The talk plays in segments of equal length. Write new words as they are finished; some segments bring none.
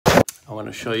I want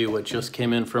to show you what just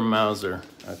came in from Mauser.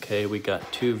 Okay, we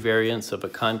got two variants of a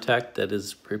contact that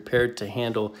is prepared to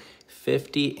handle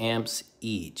 50 amps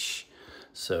each.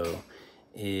 So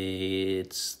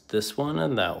it's this one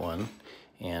and that one.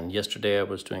 And yesterday I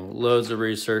was doing loads of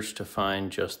research to find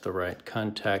just the right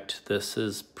contact. This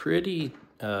is pretty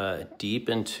deep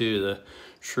into the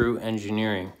true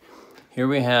engineering. Here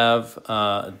we have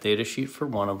a data sheet for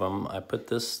one of them. I put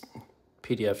this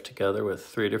PDF together with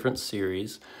 3 different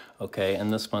series. Okay,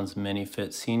 and this one's Mini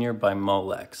Fit Senior by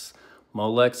Molex.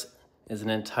 Molex is an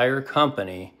entire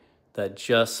company that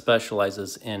just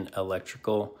specializes in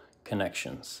electrical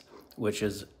connections, which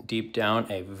is deep down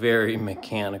a very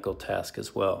mechanical task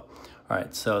as well. All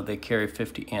right, so they carry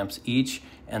 50 amps each,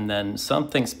 and then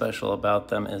something special about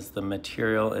them is the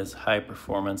material is high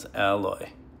performance alloy.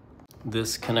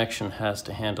 This connection has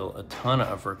to handle a ton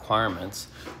of requirements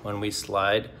when we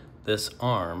slide this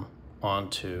arm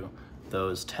onto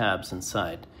those tabs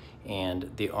inside.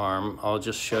 And the arm, I'll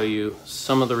just show you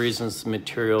some of the reasons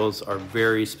materials are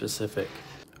very specific.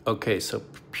 Okay, so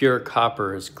pure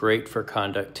copper is great for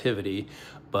conductivity,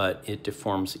 but it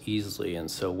deforms easily.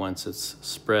 And so once it's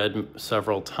spread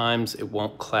several times, it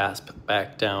won't clasp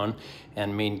back down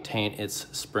and maintain its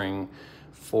spring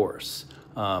force.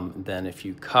 Then if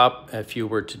you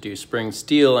were to do spring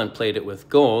steel and plate it with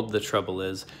gold, the trouble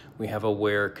is we have a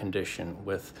wear condition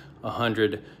with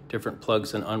 100 different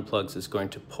plugs and unplugs is going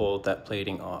to pull that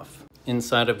plating off.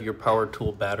 Inside of your power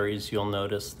tool batteries, you'll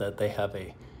notice that they have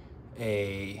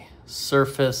a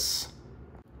surface,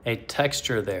 a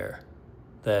texture there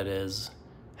that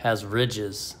has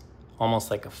ridges,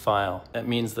 almost like a file. That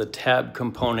means the tab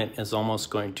component is almost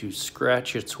going to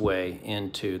scratch its way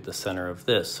into the center of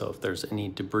this. So if there's any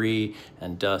debris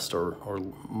and dust or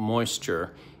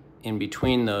moisture in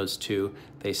between those two,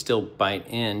 they still bite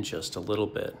in just a little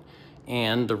bit.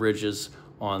 And the ridges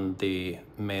on the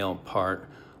male part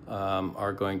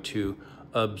are going to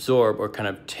absorb or kind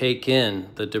of take in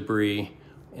the debris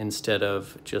instead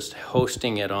of just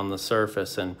hosting it on the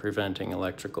surface and preventing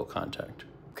electrical contact.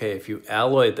 Okay, if you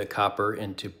alloy the copper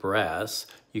into brass,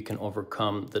 you can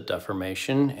overcome the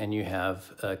deformation and you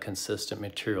have a consistent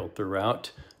material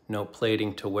throughout, no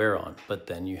plating to wear on. But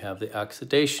then you have the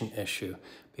oxidation issue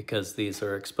because these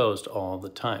are exposed all the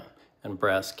time and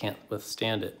brass can't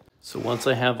withstand it. So once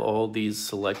I have all these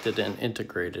selected and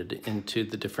integrated into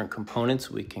the different components,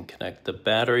 we can connect the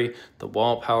battery, the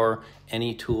wall power,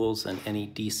 any tools, and any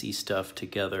DC stuff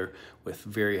together with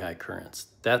very high currents.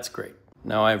 That's great.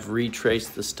 Now I've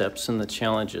retraced the steps and the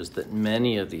challenges that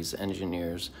many of these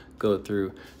engineers go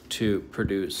through to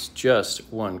produce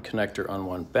just one connector on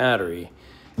one battery.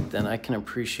 Then I can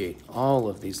appreciate all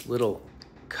of these little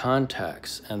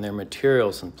contacts and their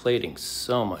materials and plating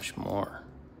so much more.